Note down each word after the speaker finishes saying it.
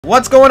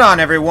What's going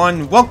on,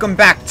 everyone? Welcome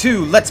back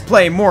to Let's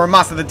Play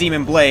Muramasa the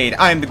Demon Blade.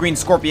 I am the Green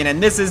Scorpion,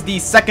 and this is the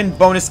second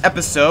bonus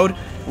episode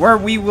where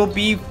we will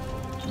be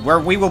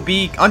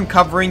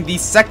uncovering the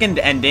second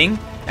ending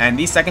and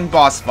the second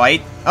boss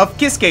fight of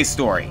Kisuke's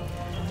story.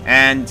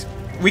 And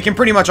we can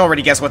pretty much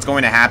already guess what's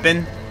going to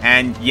happen.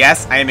 And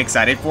yes, I am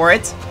excited for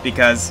it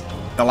because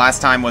the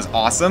last time was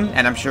awesome,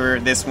 and I'm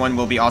sure this one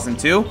will be awesome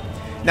too.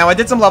 Now, I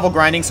did some level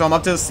grinding, so I'm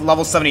up to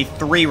level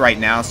 73 right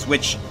now,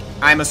 which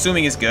I'm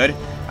assuming is good.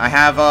 I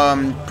have,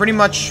 pretty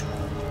much...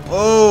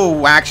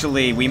 Oh,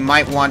 actually, we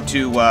might want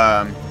to,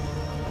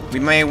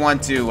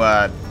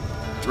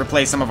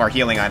 replace some of our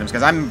healing items,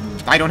 because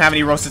I don't have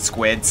any roasted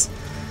squids.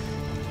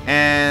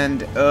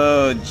 And,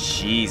 oh,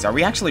 jeez. Are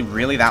we actually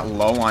really that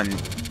low on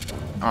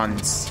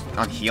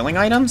healing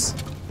items?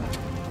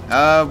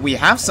 We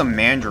have some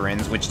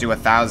mandarins, which do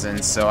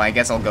 1,000, so I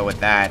guess I'll go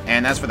with that.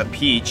 And as for the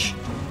peach...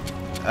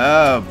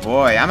 Oh,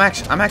 boy. I'm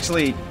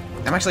actually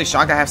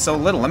shocked I have so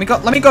little. Let me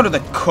go to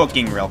the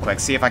cooking real quick,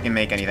 see if I can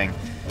make anything.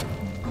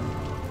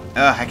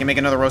 I can make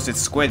another roasted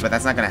squid, but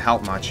that's not gonna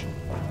help much.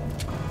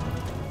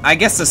 I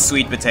guess the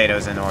sweet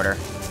potatoes in order.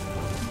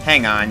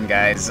 Hang on,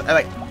 guys.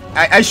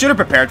 I should have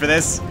prepared for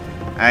this.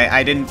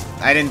 I didn't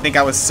think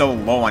I was so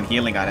low on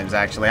healing items,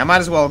 actually. I might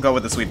as well go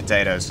with the sweet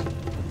potatoes,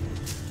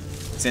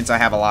 since I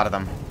have a lot of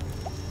them.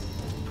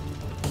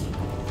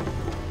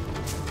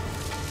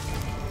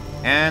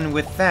 And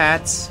with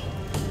that...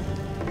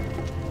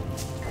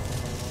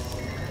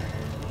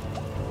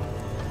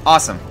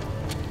 Awesome.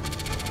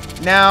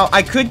 Now,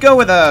 I could go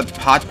with a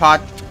hot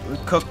pot,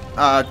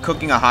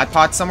 cooking a hot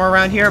pot somewhere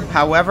around here.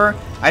 However,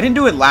 I didn't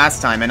do it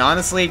last time, and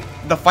honestly,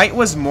 the fight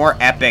was more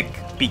epic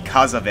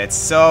because of it.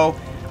 So,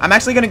 I'm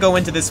actually going to go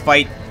into this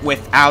fight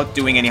without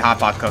doing any hot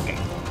pot cooking.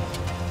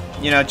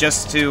 You know,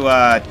 just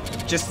to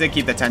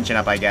keep the tension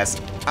up, I guess.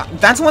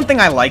 That's one thing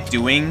I like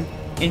doing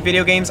in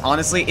video games,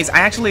 honestly, is I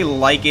actually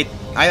like it.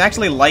 I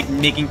actually like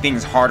making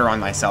things harder on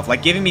myself,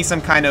 like giving me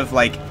some kind of,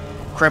 like,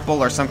 cripple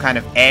or some kind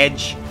of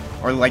edge,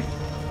 or like,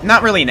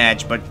 not really an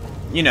edge, but,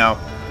 you know,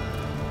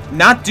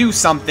 not do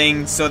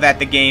something so that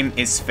the game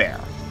is fair.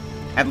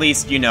 At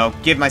least, you know,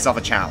 give myself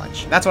a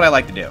challenge. That's what I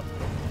like to do.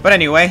 But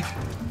anyway,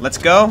 let's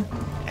go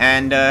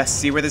and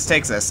see where this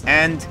takes us.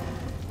 And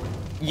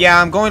yeah,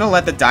 I'm going to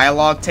let the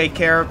dialogue take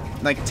care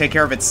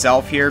of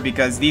itself here,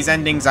 because these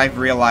endings I've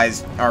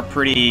realized are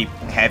pretty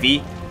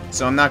heavy,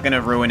 so I'm not going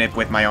to ruin it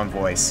with my own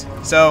voice.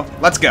 So,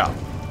 let's go.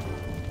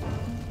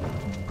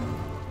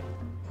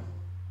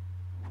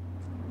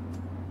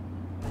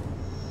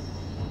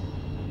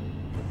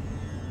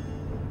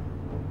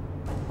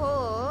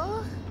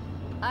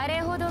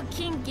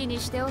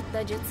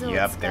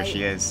 Yep, there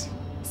she is.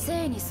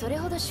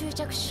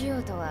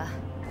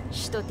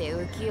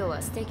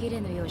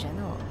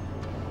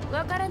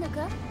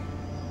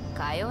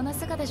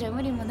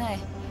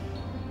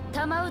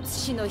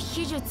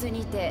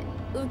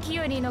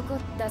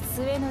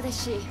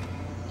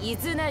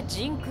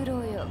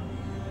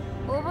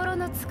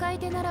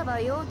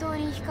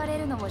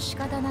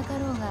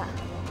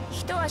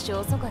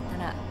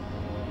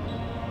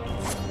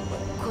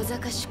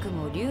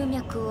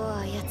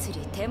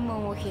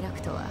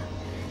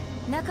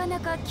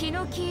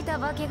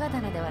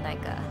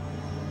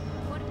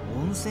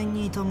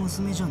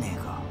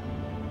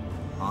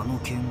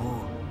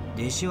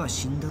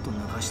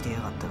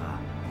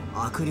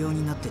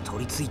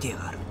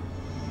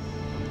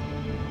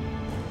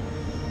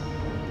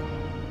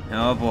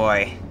 Oh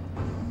boy.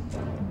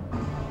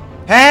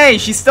 Hey,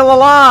 she's still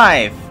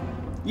alive!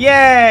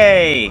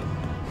 Yay!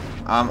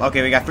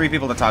 Okay, we got 3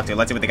 people to talk to.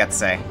 Let's see what they got to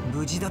say.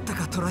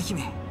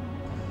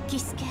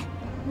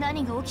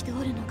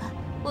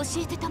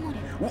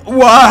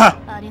 What?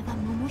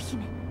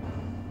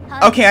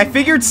 Okay, I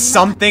figured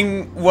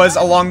something was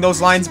along those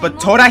lines, but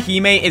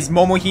Torahime is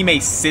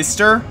Momohime's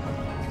sister?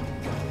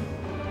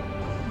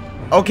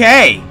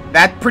 Okay,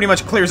 that pretty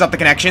much clears up the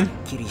connection.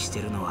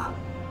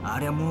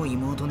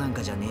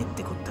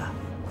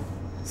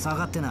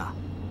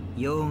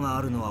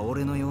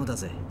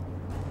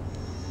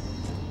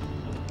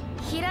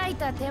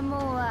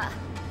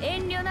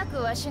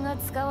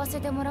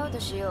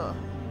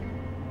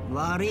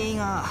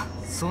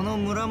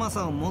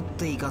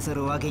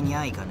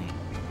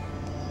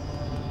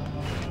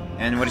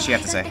 And what does she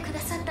have to say?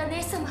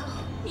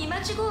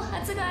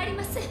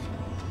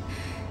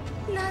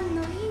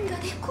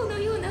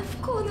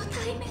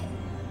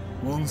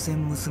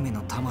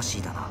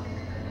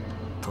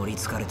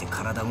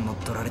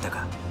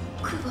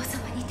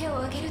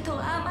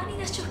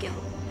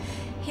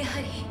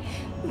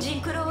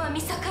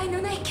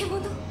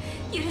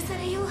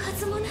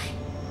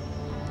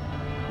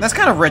 That's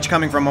kind of rich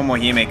coming from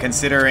Momohime,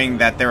 considering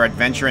that their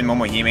adventure in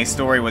Momohime's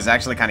story was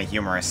actually kind of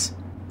humorous.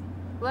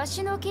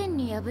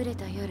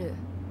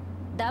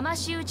 騙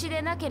し討ち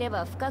でなけれ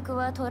ば不覚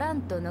は取ら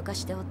んと抜か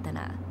しておった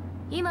な。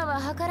今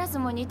は図らず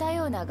も似た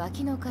ようなガ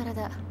キの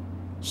体。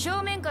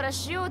正面から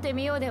しようて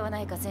みようではな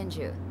いか、千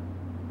住。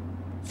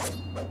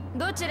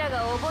どちら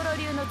がおぼろ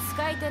流の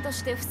使い手と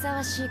してふさ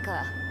わしい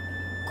か、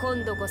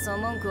今度こそ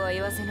文句は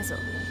言わせぬぞ。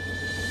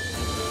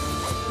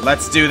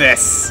Let's do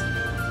this.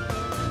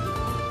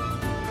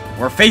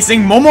 We're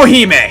facing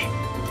Momohime.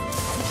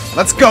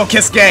 Let's go,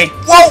 Kisuke.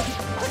 Whoa!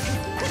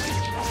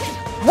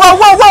 Whoa,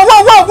 whoa, whoa,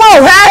 whoa, whoa,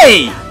 whoa,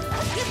 hey!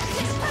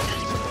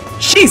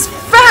 She's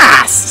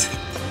fast!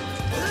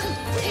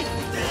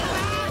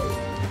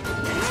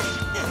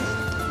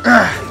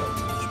 Ugh.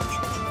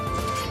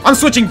 I'm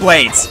switching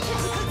blades.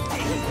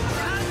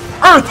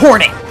 Earth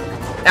Horning!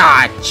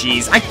 Ah,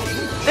 jeez.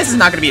 This is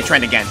not gonna be a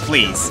trend again,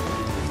 please.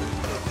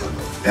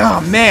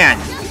 Oh, man.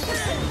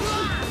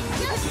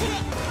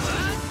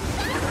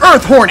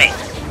 Earth Horning!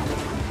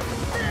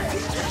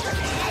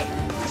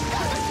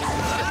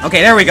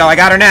 Okay, there we go. I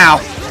got her now.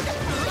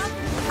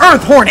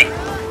 Earth Horning!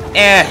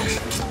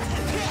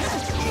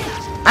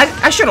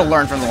 I should have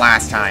learned from the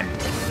last time.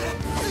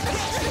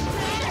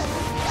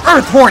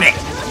 Earth Horning!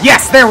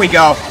 Yes, there we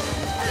go.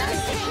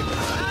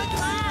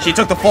 She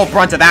took the full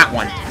brunt of that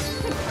one.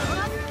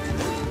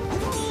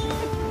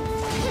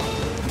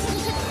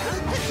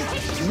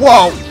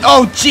 Whoa!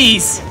 Oh,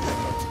 jeez!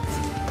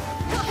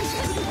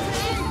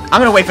 I'm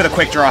gonna wait for the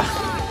quick draw.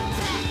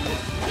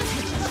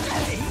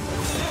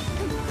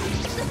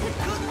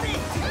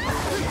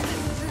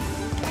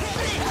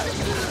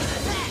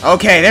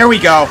 Okay, there we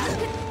go.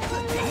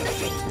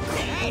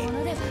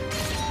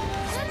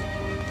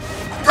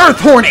 Earth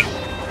Horning!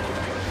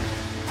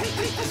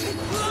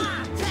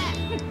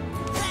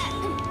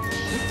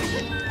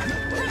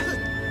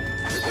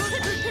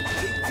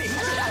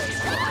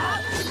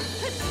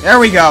 There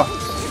we go.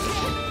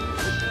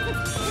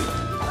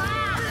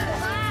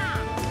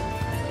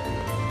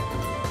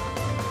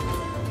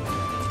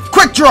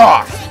 Quick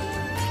draw!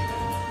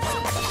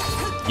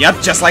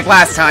 Yep, just like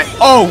last time.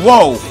 Oh,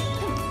 whoa!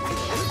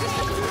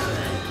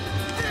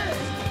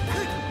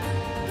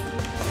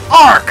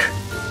 Arc!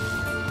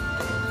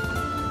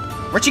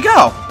 Where'd she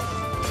go?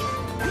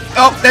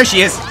 Oh, there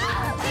she is.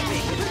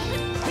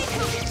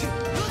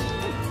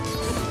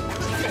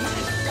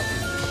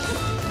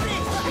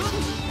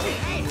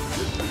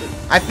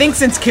 I think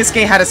since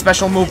Kisuke had a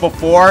special move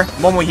before,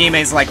 Momohime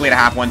is likely to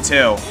have one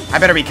too. I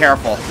better be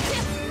careful.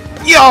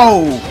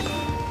 Yo!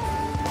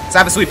 Let's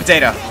have a sweet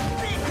potato.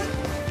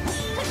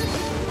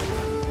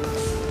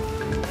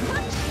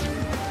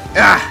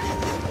 Ah!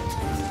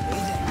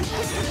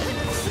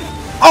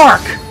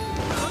 Arc!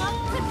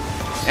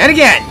 And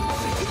again!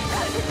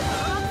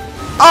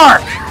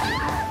 Arc!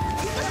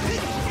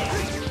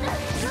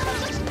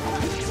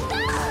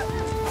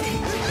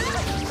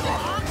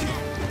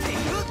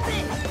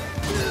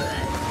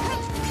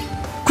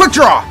 Quick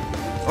draw!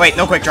 Wait,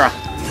 no quick draw.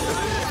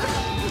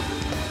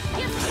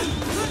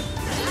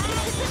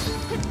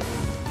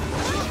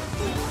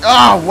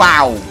 Oh,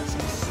 wow!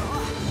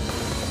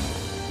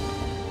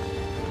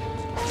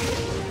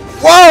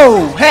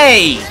 Whoa!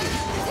 Hey!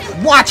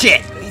 Watch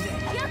it!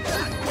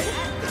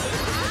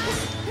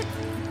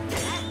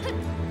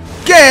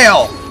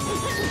 Gale!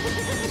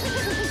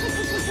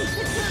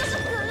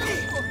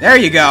 There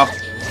you go.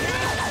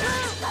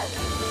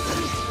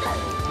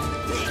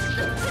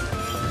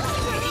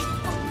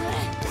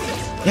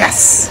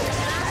 Yes!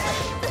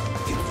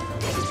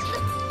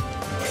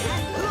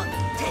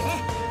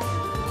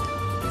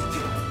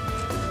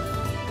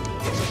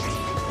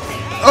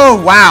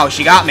 Oh, wow,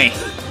 she got me.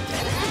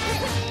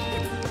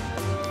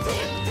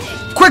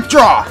 Quick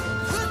draw!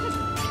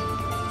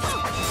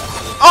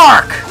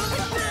 Arc!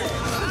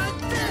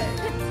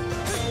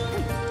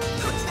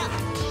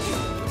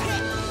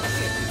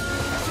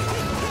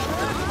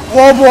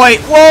 Whoa, boy!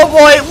 Whoa,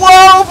 boy!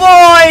 Whoa,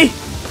 boy!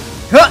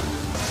 Huh.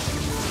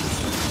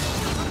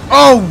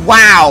 Oh,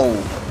 wow!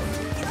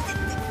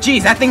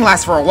 Jeez, that thing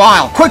lasts for a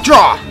while. Quick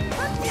draw!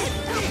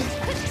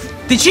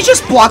 Did she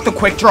just block the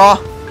quick draw?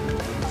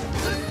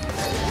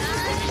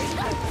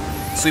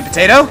 Sweet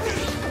potato?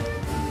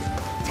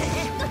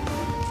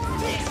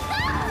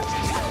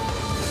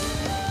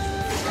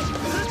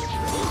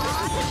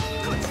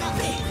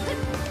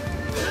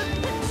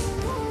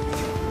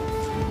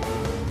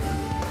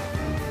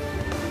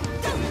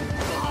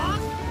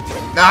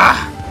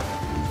 Ah!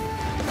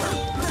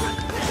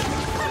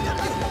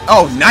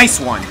 Oh, nice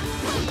one!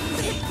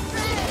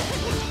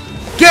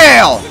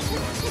 Gale!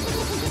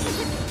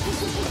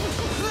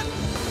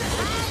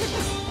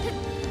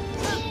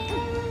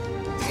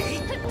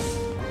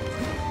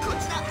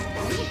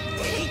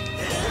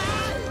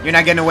 You're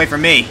not getting away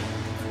from me.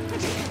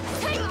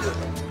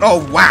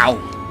 Oh, wow!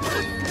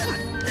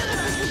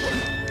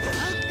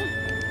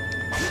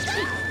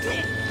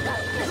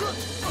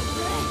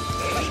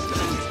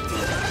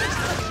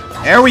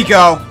 There we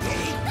go!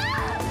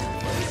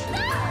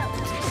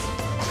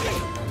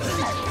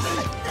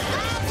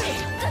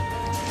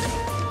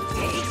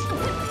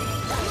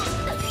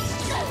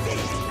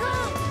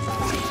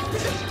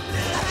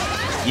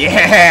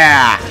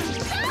 Yeah!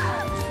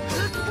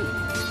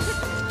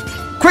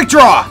 Quick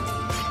draw!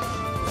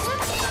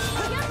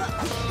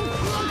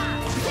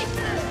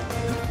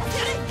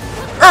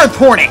 Earth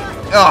Horning!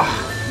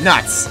 Ugh,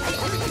 nuts.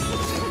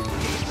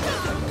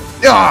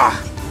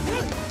 Ugh.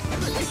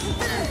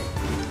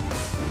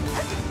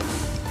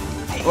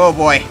 Oh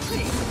boy.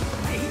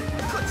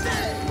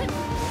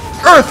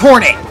 Earth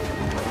Hornet!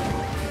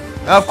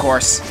 Of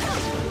course.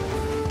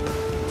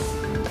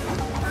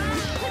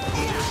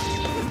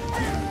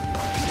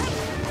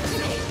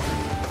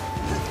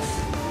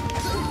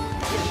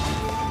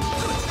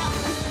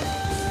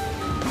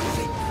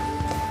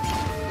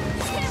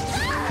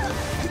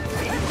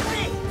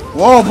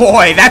 Whoa,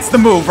 boy, that's the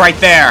move right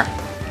there.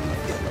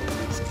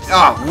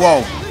 Oh,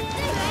 whoa.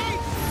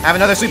 Have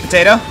another sweet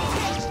potato.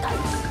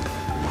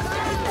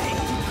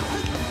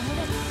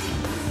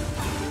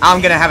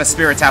 I'm gonna have a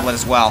spirit tablet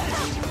as well.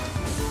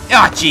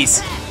 Ah, oh,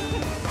 jeez.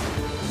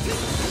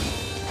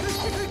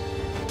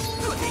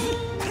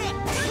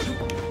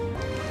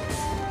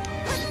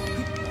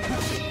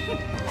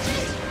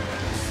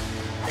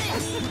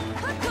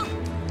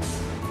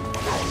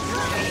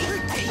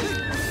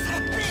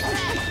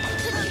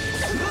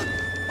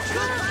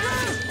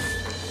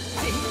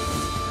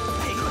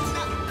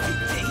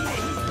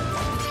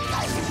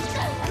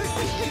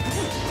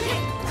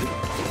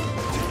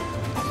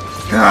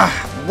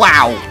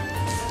 Wow.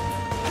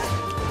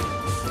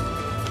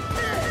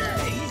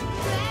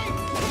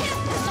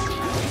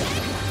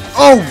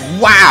 Oh,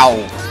 wow.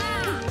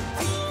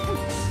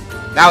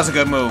 That was a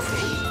good move.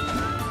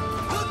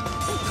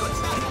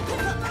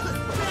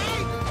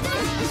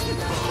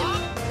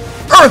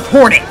 Earth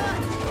Hornet.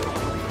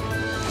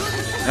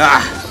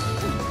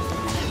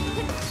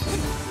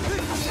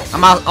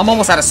 I'm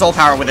almost out of soul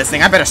power with this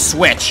thing. I better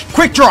switch.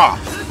 Quick draw.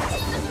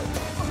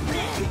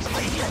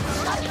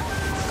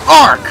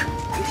 Arc.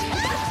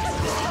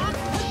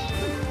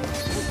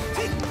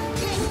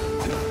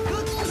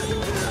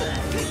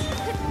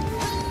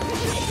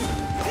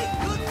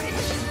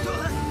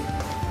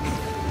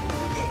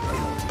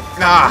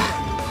 Ah.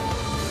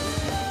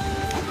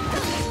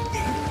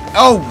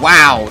 Oh,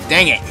 wow.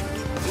 Dang it.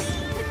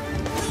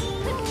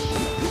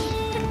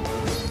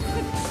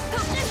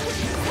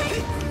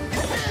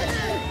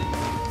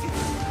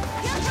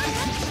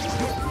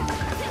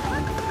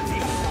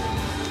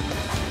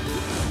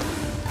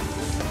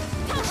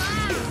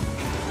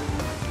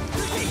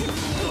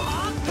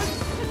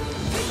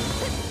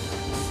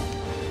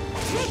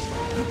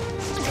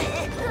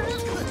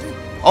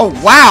 Oh,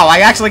 wow.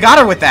 I actually got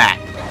her with that.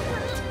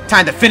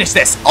 Time to finish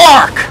this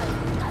arc!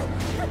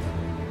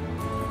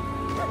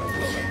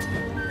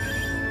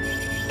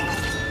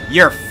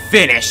 You're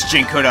finished,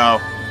 Jinkudo.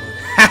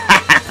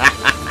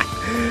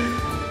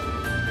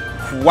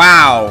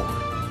 Wow.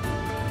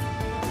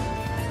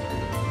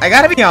 I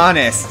gotta be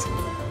honest.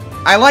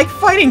 I like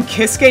fighting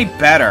Kisuke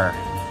better.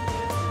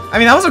 I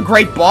mean, that was a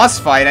great boss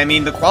fight. I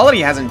mean, the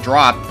quality hasn't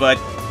dropped, but...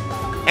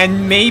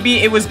 And maybe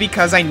it was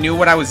because I knew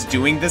what I was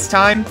doing this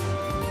time.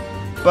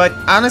 But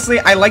honestly,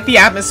 I like the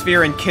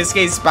atmosphere in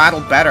Kisuke's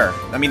battle better.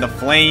 I mean, the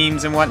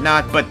flames and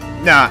whatnot, but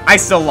nah, I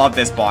still love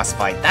this boss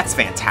fight. That's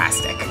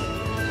fantastic.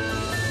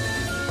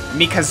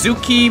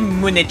 Mikazuki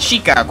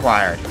Munechika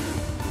acquired.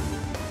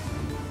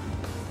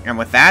 And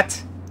with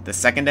that, the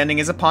second ending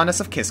is upon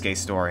us of Kisuke's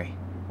story.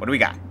 What do we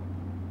got?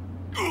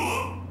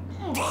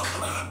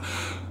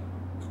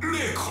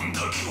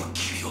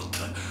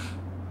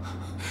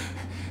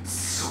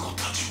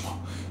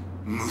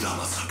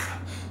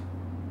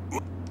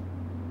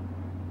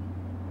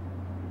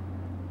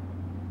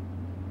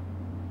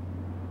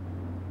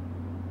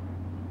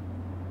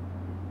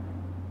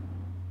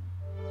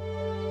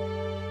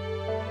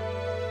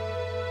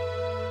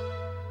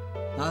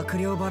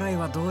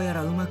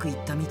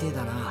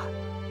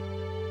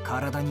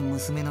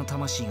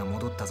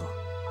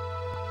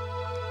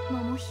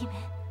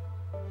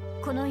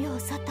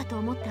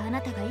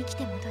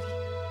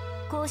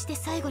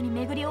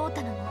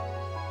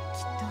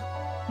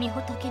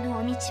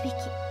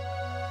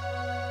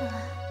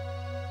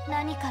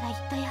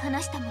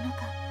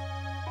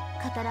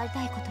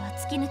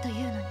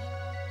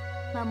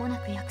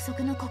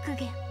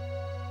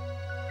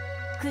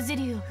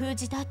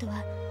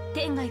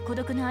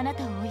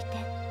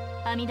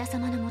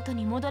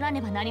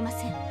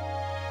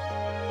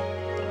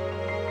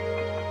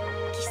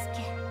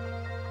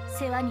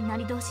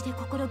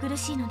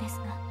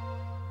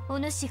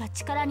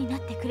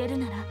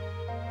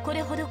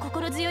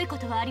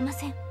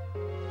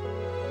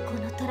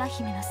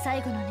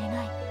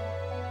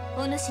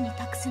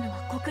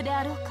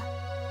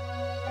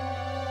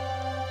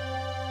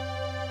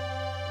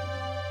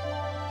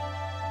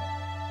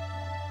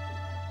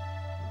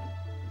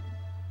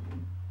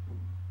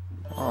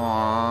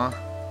 Aww.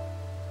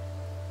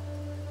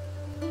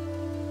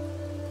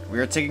 We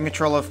are taking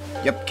control of,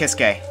 yep,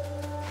 Kisuke.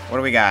 What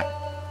do we got?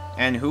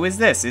 And who is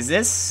this? Is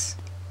this?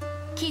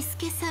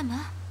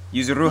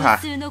 Yuzuruha.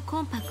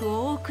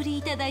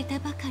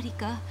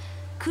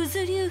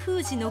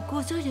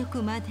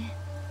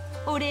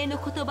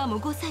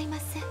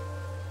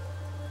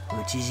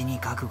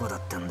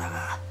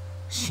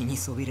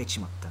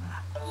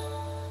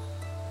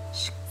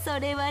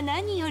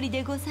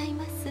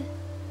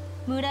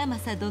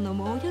 Muramasa 殿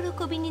もお喜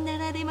びにな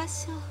られま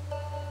しょ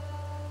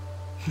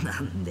う。な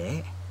ん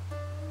で？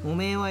お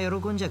めえは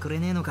喜んじゃくれ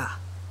ねえのか。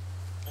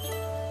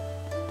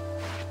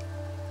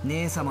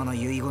姉様の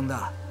遺言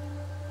だ。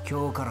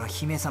今日から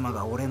姫様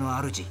が俺の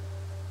主。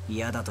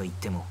嫌だと言っ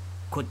ても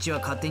こっちは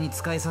勝手に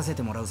使いさせ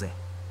てもらうぜ。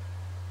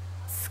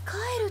使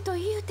えると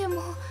言うて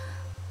も、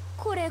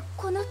こ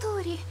の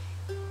通り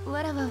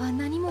わらわは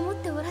何も持っ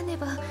ておらね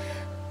ば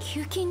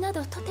給金な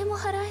どとても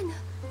払えぬ。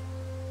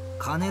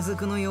金づ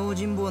くの用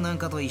心棒なん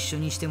かと一緒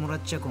にしてもらっ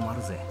ちゃ困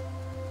るぜ。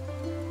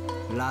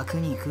楽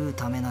に食う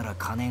ためなら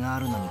金があ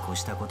るのに越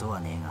したこと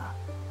はねえが、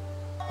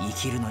生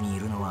きるのにい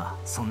るのは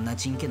そんな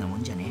ちんけなも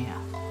んじゃねえや。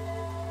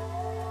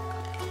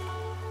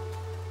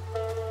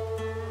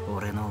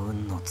俺の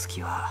運の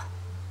月は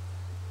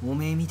お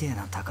めえみてえ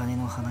な高嶺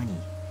の花に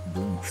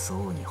分不相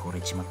応に惚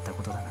れちまった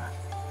ことだな。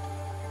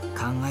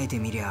考えて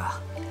みりゃ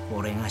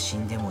俺が死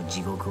んでも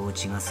地獄落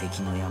ちが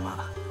関の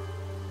山。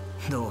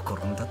どう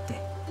転んだっ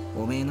て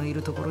おめえのい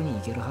るところに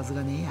行けるはず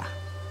がねえや。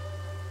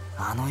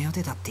あの世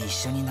でだって一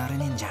緒になれ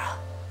ねえんじゃ、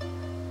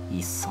い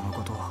っその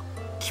こと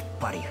きっ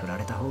ぱり振ら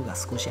れた方が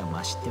少しは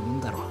マシっても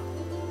んだろ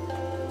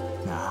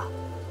うなあ、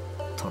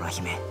虎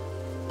姫。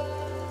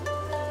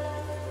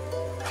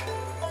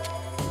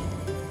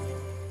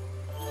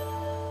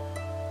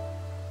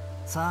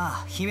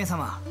さあ姫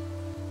様、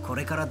こ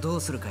れからど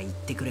うするか言っ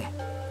てくれ。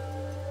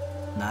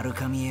鳴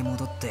神へ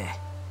戻って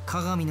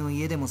鏡の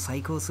家でも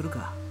再興する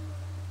か。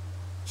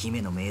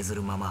姫の命ず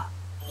るまま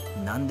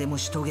何でも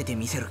し遂げて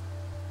みせる。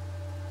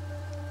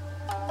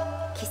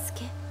キス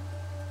ケ、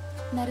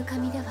鳴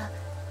神では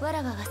わ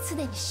らわはす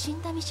でに死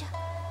んだ身じゃ。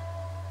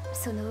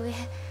その上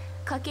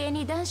家計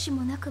に男子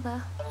もなくば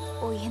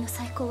お家の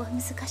再興は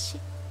難しい。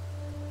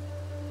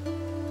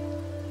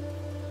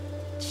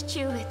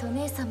父上と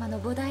姉様の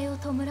菩提を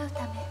弔うた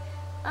め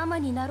尼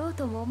になろう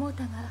とも思う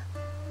たが、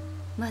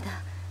まだ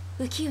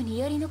浮世に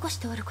やり残し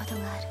ておること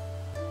がある。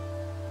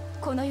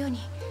この世に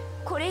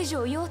これ以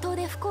上妖刀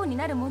で不幸に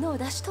なる者を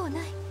出しとうな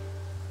い。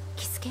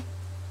キスケ、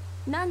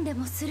何で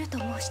もすると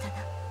申したな。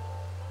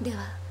で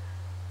は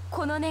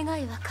この願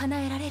いは叶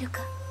えられる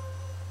か。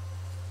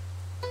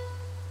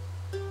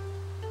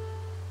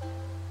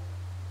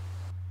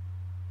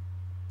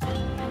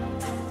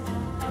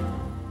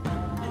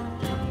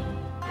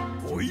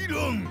おいら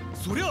ん、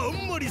そりゃあ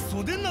んまり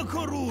袖な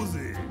かろう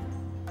ぜ。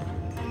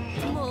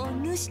も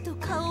う主と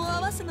顔を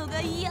合わすの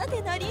が嫌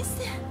でなりん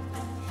せん。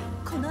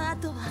この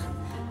後は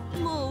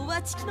もう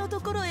わちきのと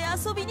ころへ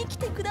遊びに来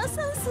てくだ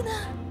さんすな。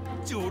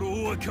女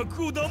郎は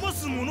客を騙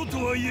すもの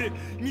とはいえ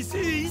店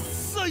へ一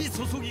切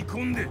注ぎ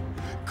込んで、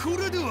こ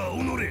れでは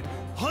己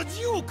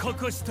恥をか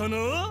かした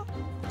な。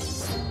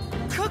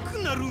か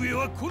くなる上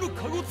はこの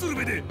カゴ鶴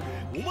瓶で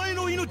お前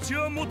の命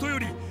はもとよ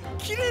り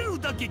切れる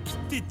だけ切っ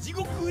て地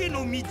獄への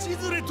道連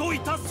れとい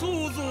た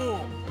そうぞ。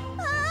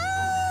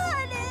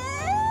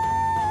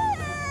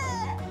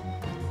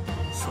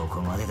そ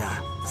こまで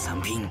だ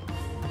三品。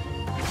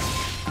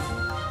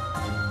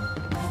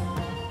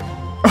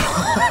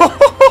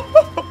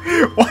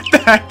What the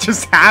heck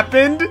just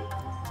happened?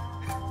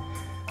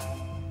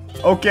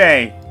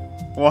 Okay,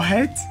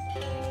 what?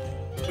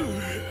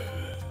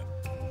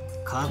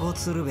 カゴ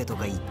鶴瓶と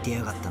か言って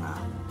やがったな。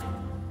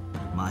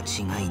間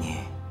違い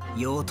ねえ、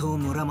妖刀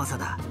村正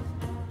だ。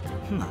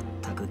まっ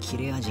たく切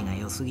れ味が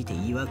良すぎて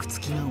曰くつ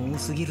きが多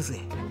すぎるぜ。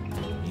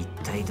一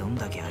体どん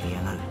だけあり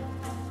やがる。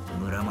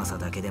村正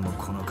だけでも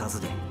この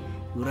数で、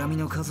恨み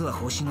の数は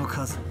星の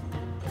数。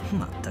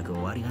まったく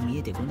終わりが見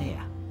えてこねえ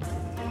や。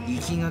行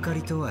きがか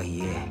りとは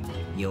いえ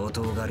妖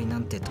刀狩りな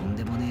んてとん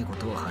でもねえこ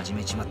とを始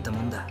めちまった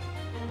もんだ。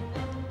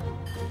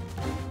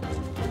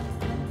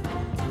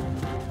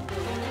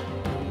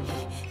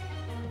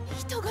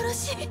人殺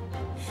し、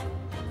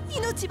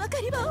命ばか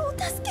りはお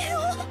助け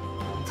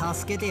を。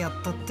助けてや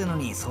ったっての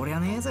にそりゃ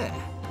ねえぜ。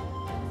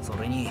そ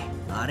れに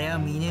あれは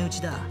峰打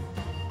ちだ。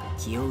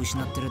気を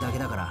失ってるだけ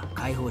だから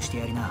解放して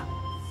やりな。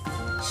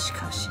し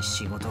かし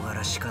仕事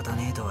柄仕方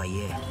ねえとはい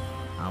え、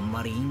あん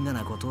まり因果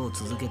なことを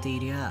続けてい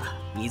りゃ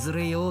いず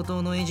れ妖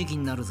刀の餌食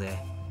になる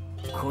ぜ。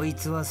こい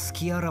つは好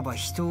きあらば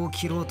人を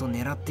切ろうと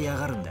狙ってや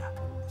がるんだ。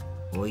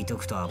置いと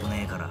くと危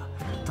ねえか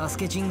ら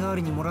助け賃代わ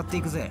りにもらって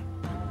いくぜ。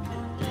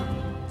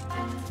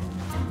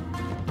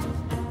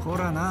ほ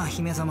らな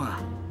姫様、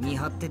見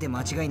張ってて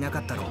間違いなか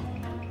ったろ。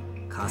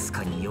かす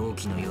かに妖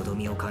気のよど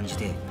みを感じ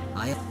て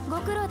ご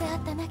苦労であっ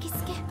たなキ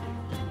スケ。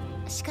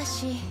しか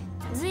し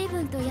随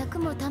分と役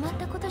もたまっ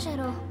たことじゃ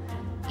ろう。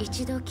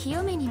一度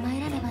清めに参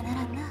らねばな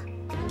らんな。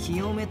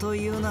清めと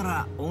いうな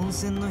ら温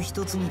泉の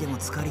一つにでも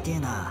浸かりてえ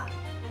な。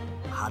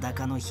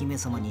裸の姫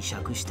様に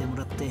酌しても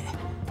らって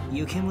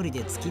湯煙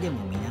で月で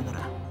も見なが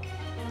ら。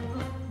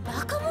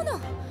バカ者、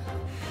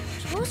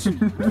調子に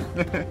乗るな。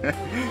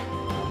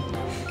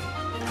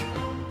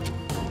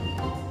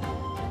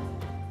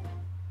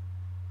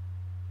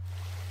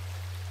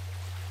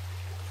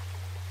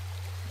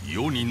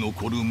世に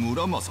残る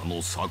村正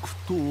の作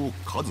刀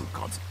数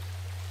々。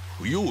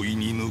不用意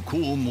に抜こ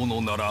うも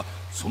のなら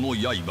その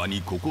刃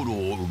に心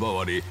を奪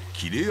われ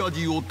切れ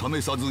味を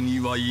試さずに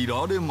はい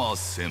られま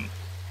せん。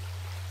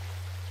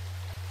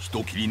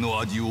人斬りの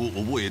味を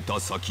覚えた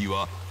先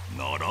は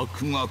奈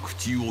落が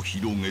口を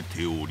広げ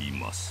ており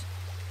ます。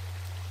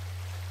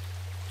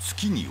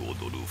月に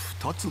踊る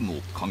二つの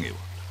影は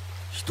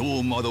人を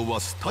惑わ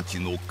す太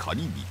刀の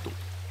狩り人。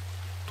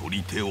取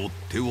り手追っ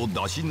手を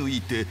出し抜い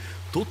て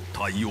取っ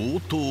た妖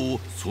刀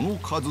その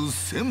数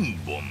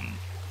1000本。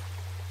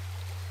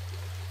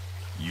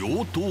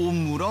妖刀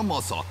村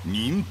正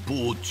忍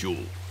法帳。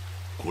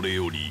これ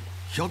より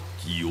百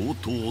鬼妖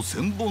刀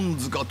千本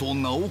塚と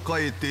名を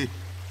変えて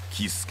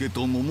喜助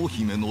と桃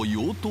姫の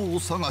妖刀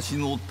探し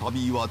の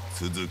旅は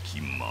続き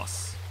ま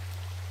す。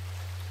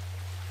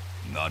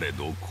なれ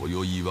ど今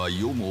宵は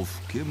夜も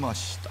更けま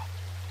した。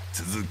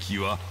続き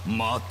は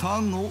また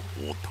の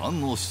お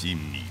楽し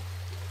み。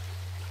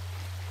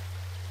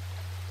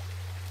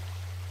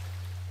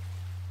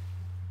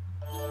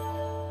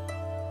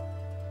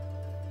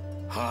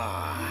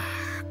はあ、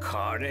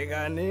これ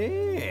が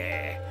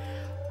ね、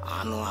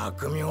あの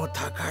悪名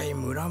高い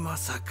村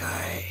正か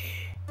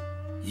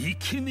い。い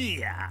けねえ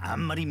や、あ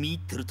んまり見入っ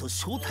てると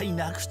正体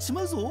なくち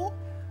まうぞ。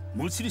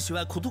持ち主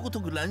はことごと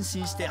く乱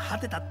心して果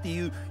てたって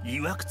いう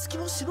曰くつき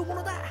の代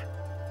物だ。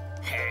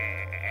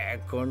へえ、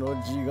こ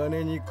の地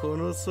金にこ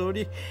の反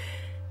り、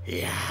い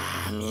や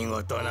ー見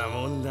事な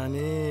もんだ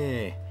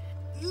ね。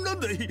なん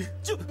だい、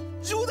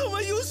冗談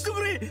はよしと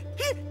くれ。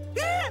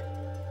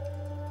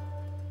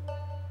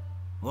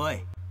お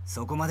い、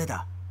そこまで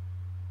だ。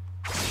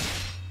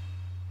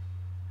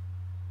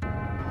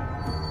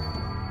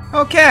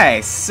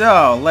Okay,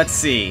 so let's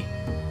see.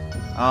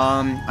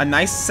 A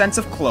nice sense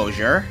of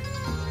closure.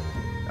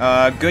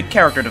 Good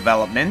character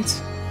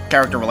development.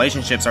 Character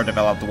relationships are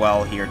developed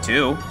well here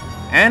too.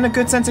 And a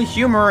good sense of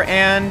humor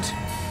and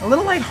a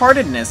little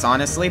lightheartedness,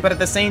 honestly, but at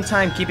the same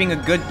time keeping a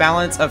good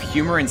balance of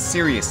humor and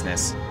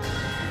seriousness.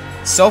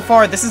 So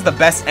far, this is the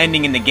best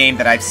ending in the game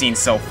that I've seen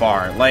so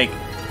far. Like,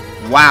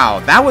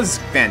 wow, that was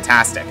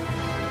fantastic.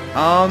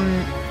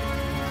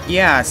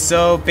 Yeah,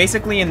 so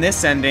basically in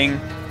this ending,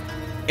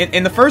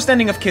 in the first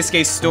ending of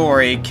Kisuke's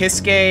story,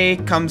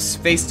 Kisuke comes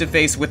face to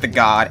face with the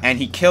god, and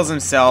he kills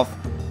himself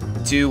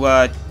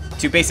to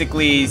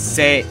basically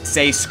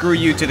say screw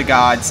you to the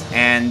gods,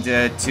 and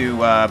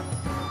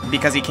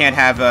because he can't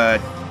have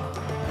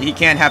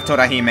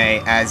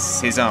Torahime as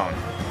his own.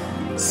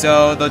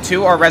 So the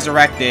two are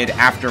resurrected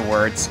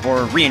afterwards,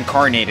 or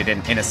reincarnated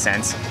in a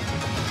sense,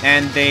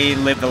 and they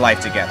live the life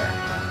together.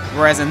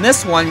 Whereas in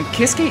this one,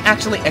 Kisuke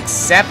actually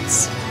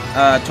accepts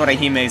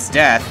Torahime's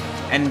death,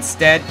 and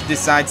instead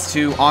decides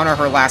to honor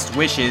her last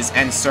wishes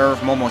and serve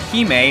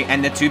Momohime,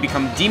 and the two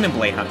become Demon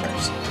Blade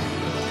Hunters.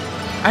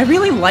 I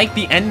really like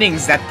the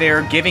endings that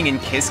they're giving in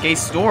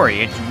Kisuke's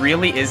story. It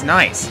really is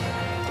nice.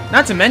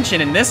 Not to mention,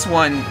 in this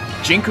one,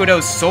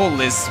 Jinkudo's soul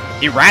is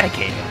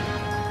eradicated.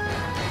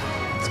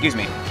 Excuse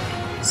me.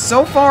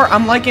 So far,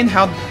 I'm liking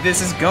how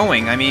this is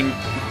going. I mean,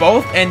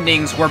 both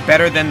endings were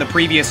better than the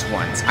previous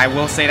ones. I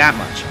will say that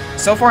much.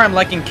 So far, I'm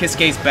liking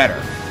Kisuke's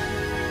better.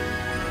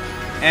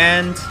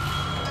 And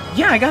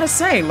yeah, I gotta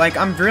say, like,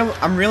 I'm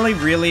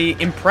really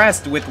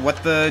impressed with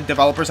what the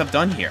developers have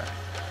done here.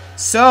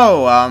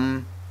 So,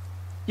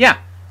 yeah,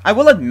 I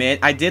will admit,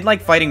 I did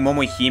like fighting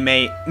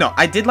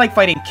I did like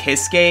fighting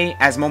Kisuke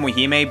as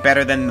Momohime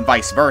better than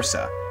vice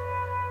versa.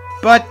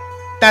 But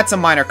that's a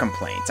minor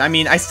complaint. I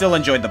mean, I still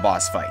enjoyed the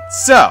boss fight.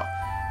 So,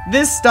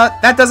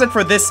 that does it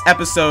for this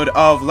episode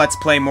of Let's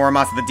Play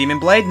Muramasa the Demon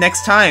Blade.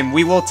 Next time,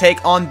 we will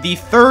take on the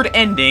third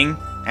ending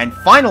and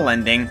final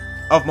ending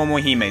of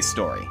Momohime's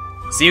story.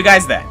 See you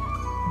guys then.